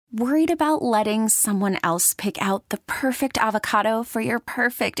Worried about letting someone else pick out the perfect avocado for your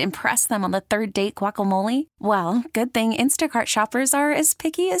perfect impress them on the third date guacamole? Well, good thing Instacart shoppers are as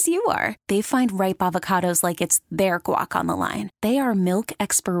picky as you are. They find ripe avocados like it's their guac on the line. They are milk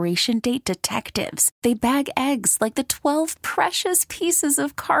expiration date detectives. They bag eggs like the 12 precious pieces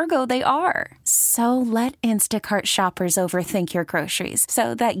of cargo they are. So let Instacart shoppers overthink your groceries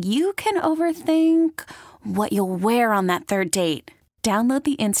so that you can overthink what you'll wear on that third date. Download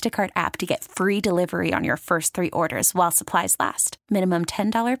the Instacart app to get free delivery on your first 3 orders while supplies last. Minimum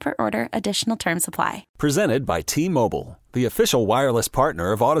 $10 per order. Additional terms apply. Presented by T-Mobile, the official wireless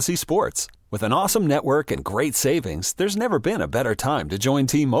partner of Odyssey Sports. With an awesome network and great savings, there's never been a better time to join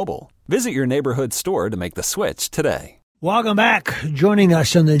T-Mobile. Visit your neighborhood store to make the switch today. Welcome back. Joining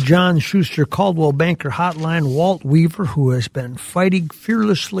us on the John Schuster Caldwell Banker Hotline, Walt Weaver, who has been fighting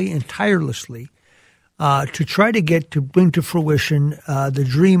fearlessly and tirelessly to try to bring to fruition the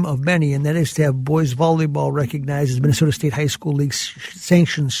dream of many, and that is to have boys volleyball recognized as Minnesota State High School League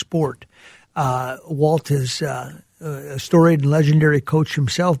sanctioned sport. Walt is a storied and legendary coach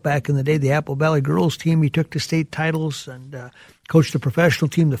himself back in the day. The Apple Valley girls team, he took to state titles and coached the professional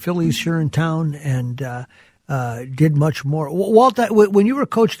team, the Phillies here in town, and did much more. Walt, when you were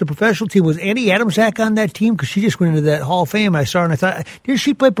coach of the professional team, was Annie Adamczak on that team? Because she just went into that Hall of Fame. I saw her and I thought, did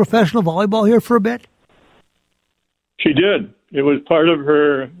she play professional volleyball here for a bit? She did. It was part of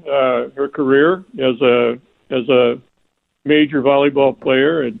her career as a major volleyball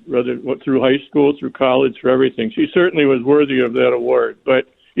player, and whether through high school, through college, through everything. She certainly was worthy of that award. But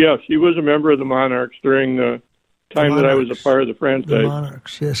yeah, she was a member of the Monarchs during the time that I was a part of the franchise. The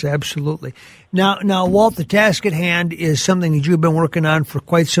Monarchs, yes, absolutely. Now, Walt, the task at hand is something that you've been working on for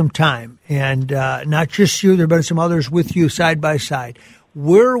quite some time, and not just you. There have been some others with you side by side.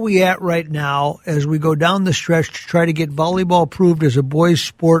 Where are we at right now as we go down the stretch to try to get volleyball approved as a boys'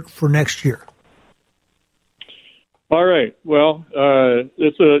 sport for next year? All right. Well,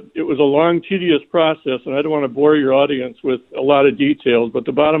 it was a long, tedious process, and I don't want to bore your audience with a lot of details, but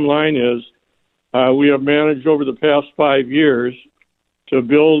the bottom line is we have managed over the past 5 years to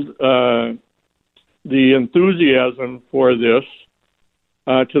build the enthusiasm for this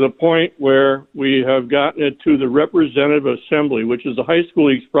to the point where we have gotten it to the representative assembly, which is the high school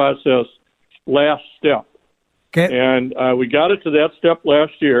league's process last step. Okay. And we got it to that step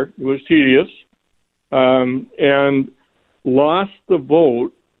last year. It was tedious. And lost the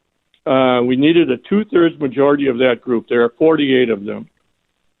vote. We needed a 2/3 majority of that group. There are 48 of them.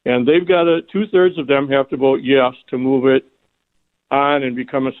 And they've got 2/3 of them have to vote yes to move it on and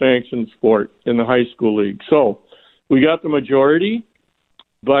become a sanctioned sport in the high school league. So we got the majority,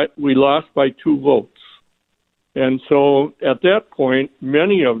 but we lost by 2 votes. And so at that point,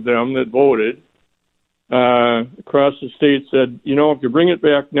 many of them that voted across the state said, if you bring it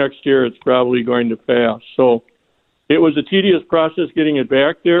back next year, it's probably going to pass. So it was a tedious process getting it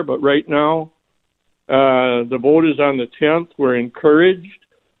back there, but right now the vote is on the 10th. We're encouraged.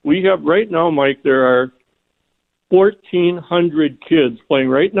 We have right now, Mike, there are 1,400 kids playing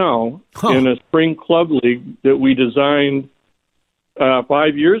right now in a spring club league that we designed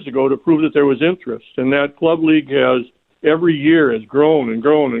 5 years ago to prove that there was interest. And that club league has every year has grown and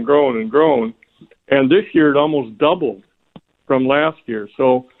grown and grown and grown. And this year it almost doubled from last year.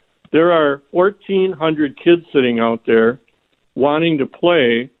 So there are 1,400 kids sitting out there wanting to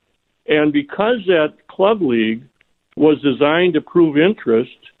play. And because that club league was designed to prove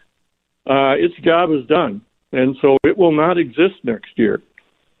interest, its job is done. And so it will not exist next year.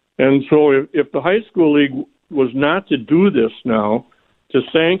 And so if the high school league was not to do this now, to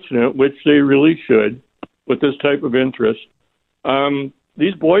sanction it, which they really should with this type of interest,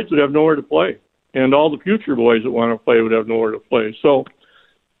 these boys would have nowhere to play. And all the future boys that want to play would have nowhere to play. So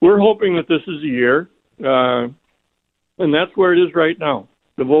we're hoping that this is the year, and that's where it is right now.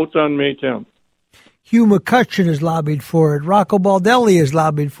 The vote's on May 10th. Hugh McCutcheon has lobbied for it. Rocco Baldelli has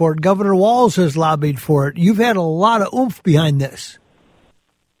lobbied for it. Governor Walz has lobbied for it. You've had a lot of oomph behind this.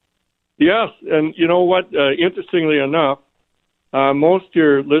 Yes, and you know what? Interestingly enough, most of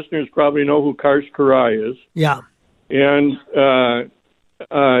your listeners probably know who Karsh Karai is. Yeah. And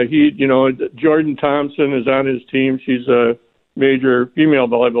Jordan Thompson is on his team. She's a major female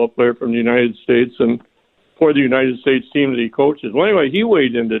volleyball player from the United States and for the United States team that he coaches. Well, anyway, he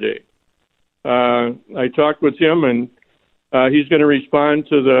weighed in today. I talked with him, and he's going to respond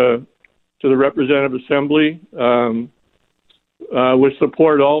to the representative assembly with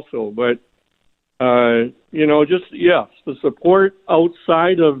support also. But the support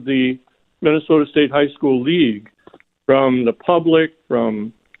outside of the Minnesota State High School League from the public,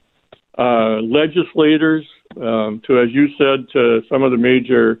 from legislators, to, as you said, to some of the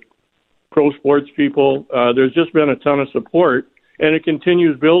major pro sports people. There's just been a ton of support, and it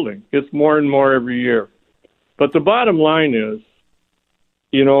continues building. It's more and more every year. But the bottom line is,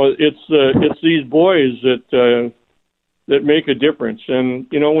 it's these boys that make a difference. And,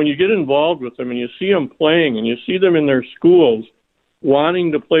 when you get involved with them and you see them playing and you see them in their schools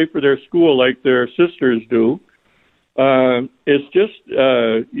wanting to play for their school like their sisters do, it's just,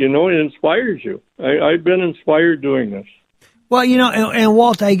 it inspires you. I've been inspired doing this. Well, and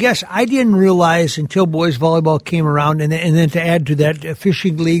Walt, I guess I didn't realize until boys volleyball came around, and then to add to that,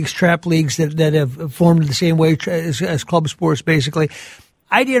 fishing leagues, trap leagues that have formed the same way as club sports, basically.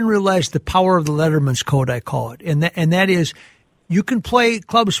 I didn't realize the power of the Letterman's Code, I call it, and that is, you can play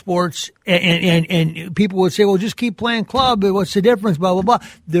club sports, and people would say, well, just keep playing club. What's the difference? Blah, blah, blah.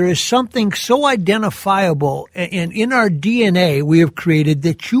 There is something so identifiable, and in our DNA we have created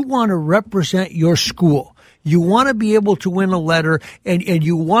that you want to represent your school. You want to be able to win a letter, and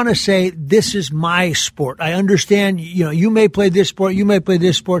you want to say, this is my sport. I understand, you may play this sport, you may play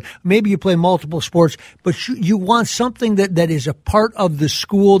this sport, maybe you play multiple sports, but you want something that is a part of the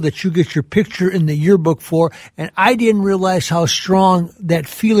school that you get your picture in the yearbook for. And I didn't realize how strong that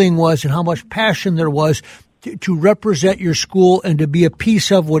feeling was and how much passion there was to represent your school and to be a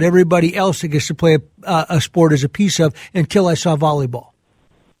piece of what everybody else that gets to play a sport is a piece of, until I saw volleyball.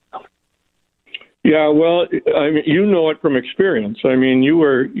 Yeah, well, I mean, you know it from experience. I mean, you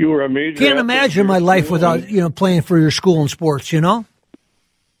were a major. Can't imagine my life without playing for your school in sports.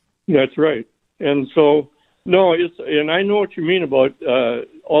 That's right. And so, no, and I know what you mean about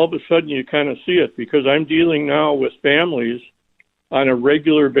all of a sudden you kind of see it, because I'm dealing now with families on a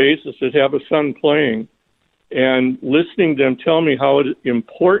regular basis that have a son playing, and listening to them tell me how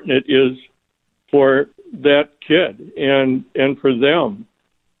important it is for that kid and for them.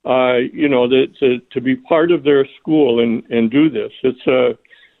 To be part of their school and do this.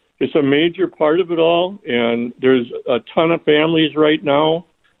 It's a major part of it all, and there's a ton of families right now,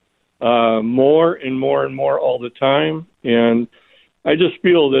 more and more and more all the time. And I just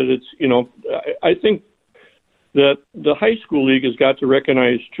feel that it's, I think that the high school league has got to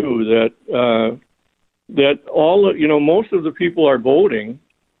recognize too that all, most of the people are voting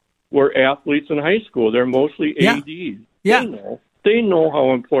were athletes in high school. They're mostly ADs. Yeah. They know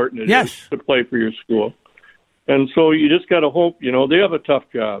how important it is to play for your school. And so you just got to hope, they have a tough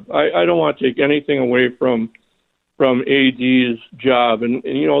job. I don't want to take anything away from AD's job. And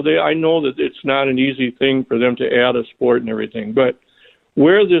I know that it's not an easy thing for them to add a sport and everything. But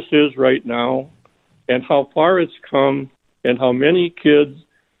where this is right now and how far it's come and how many kids,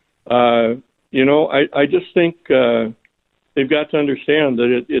 I just think they've got to understand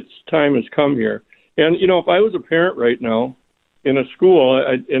that it's time has come here. And, if I was a parent right now, in a school,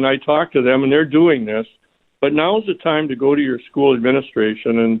 and I talk to them, and they're doing this, but now's the time to go to your school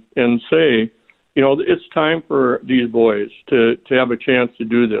administration and say, it's time for these boys to have a chance to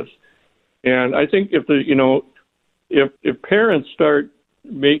do this. And I think if parents start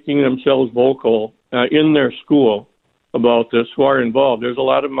making themselves vocal in their school about this, who are involved, there's a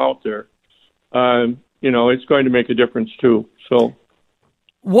lot of them out there, it's going to make a difference too. So.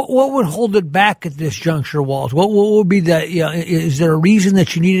 What would hold it back at this juncture, Walt? What would be is there a reason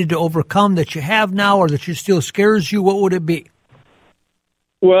that you needed to overcome that you have now, or that still scares you? What would it be?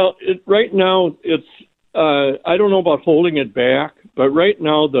 Well, right now it's I don't know about holding it back, but right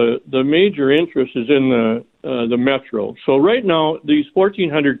now the major interest is in the metro. So right now these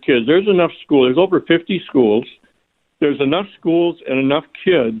 1,400 kids, there's enough schools. There's over 50 schools. There's enough schools and enough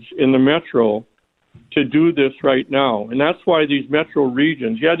kids in the metro to do this right now. And that's why these metro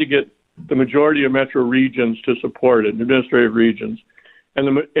regions, you had to get the majority of metro regions to support it, administrative regions.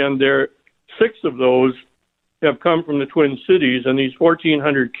 And there 6 of those have come from the Twin Cities, and these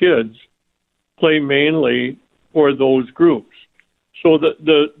 1,400 kids play mainly for those groups. So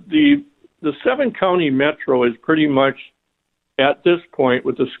the 7-county metro is pretty much at this point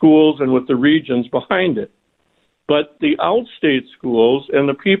with the schools and with the regions behind it. But the outstate schools and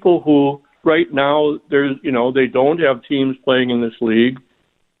the people who right now, they don't have teams playing in this league.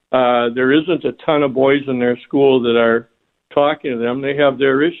 There isn't a ton of boys in their school that are talking to them. They have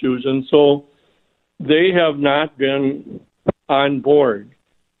their issues, and so they have not been on board.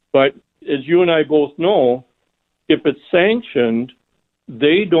 But as you and I both know, if it's sanctioned,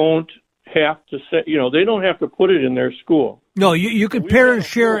 they don't have to say, they don't have to put it in their school. No, you could parent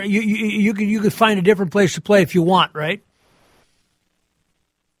share. You could find a different place to play if you want, right?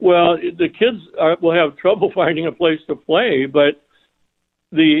 Well, the kids will have trouble finding a place to play, but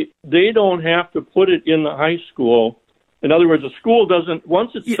they don't have to put it in the high school In other words, a school doesn't,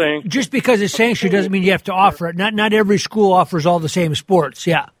 once it's sanctioned. Just because it's sanctioned doesn't mean you have to offer it. Not every school offers all the same sports,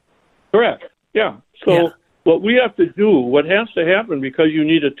 yeah. Correct, yeah. So what we have to do, what has to happen, because you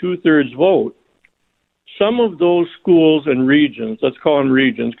need a 2/3 vote, some of those schools and regions, let's call them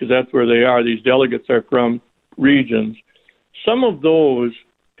regions because that's where they are, these delegates are from regions, some of those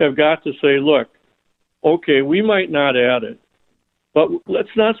have got to say, look, okay, we might not add it, but let's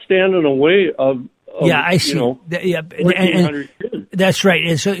not stand in the way of I see. 1,400 kids. That's right.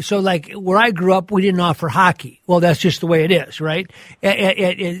 And so like where I grew up, we didn't offer hockey. Well, that's just the way it is, right?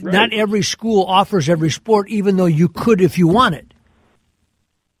 Right. Not every school offers every sport, even though you could if you wanted.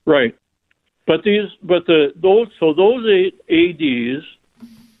 Right. But those ADs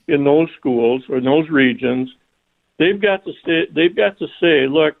in those schools or in those regions, they've got to say,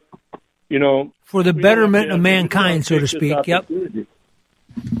 look, for the betterment of mankind, so to speak. Yep.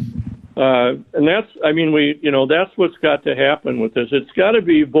 And that's what's got to happen with this. It's got to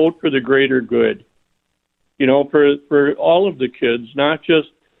be vote for the greater good, for all of the kids, not just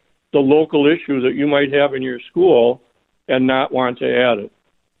the local issue that you might have in your school and not want to add it.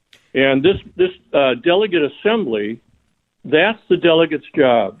 And this delegate assembly, that's the delegate's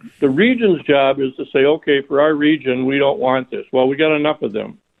job. The region's job is to say, okay, for our region, we don't want this. Well, we got enough of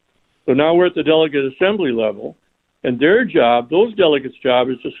them. So now we're at the delegate assembly level, and their job, those delegates' job,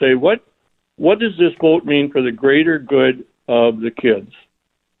 is to say, what does this vote mean for the greater good of the kids?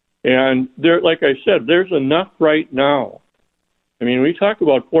 And like I said, there's enough right now. I mean, we talk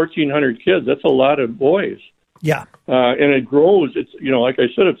about 1,400 kids. That's a lot of boys. Yeah. And it grows. It's, like I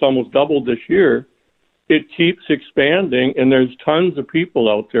said, it's almost doubled this year. It keeps expanding, and there's tons of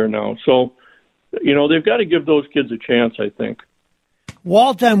people out there now. So, they've got to give those kids a chance, I think.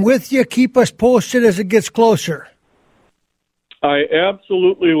 Walt, I'm with you. Keep us posted as it gets closer. I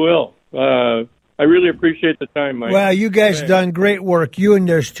absolutely will. I really appreciate the time, Mike. Well, you guys done great work. You and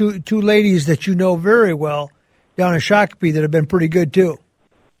there's two ladies that you know very well down in Shakopee that have been pretty good, too.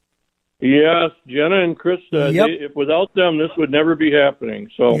 Yes, Jenna and Krista. Yep. Without them, this would never be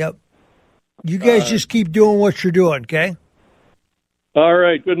happening. So, yep. You guys just keep doing what you're doing, okay? All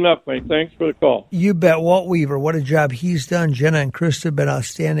right. Good enough, mate. Thanks for the call. You bet. Walt Weaver, what a job he's done. Jenna and Krista have been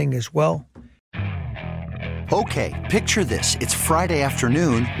outstanding as well. Okay, picture this. It's Friday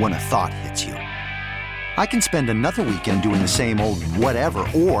afternoon when a thought hits you. I can spend another weekend doing the same old whatever,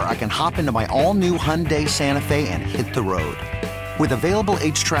 or I can hop into my all-new Hyundai Santa Fe and hit the road. With available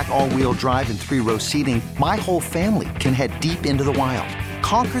H-Track all-wheel drive and 3-row seating, my whole family can head deep into the wild.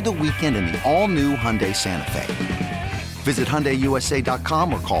 Conquer the weekend in the all-new Hyundai Santa Fe. Visit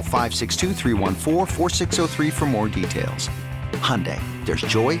HyundaiUSA.com or call 562-314-4603 for more details. Hyundai, there's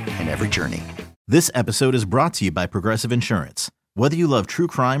joy in every journey. This episode is brought to you by Progressive Insurance. Whether you love true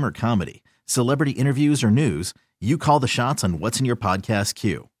crime or comedy, celebrity interviews or news, you call the shots on what's in your podcast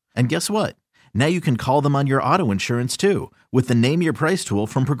queue. And guess what? Now you can call them on your auto insurance too with the Name Your Price tool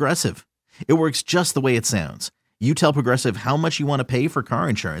from Progressive. It works just the way it sounds. You tell Progressive how much you want to pay for car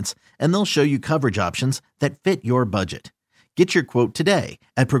insurance, and they'll show you coverage options that fit your budget. Get your quote today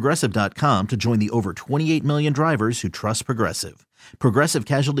at Progressive.com to join the over 28 million drivers who trust Progressive. Progressive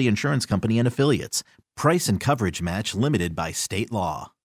Casualty Insurance Company and Affiliates. Price and coverage match limited by state law.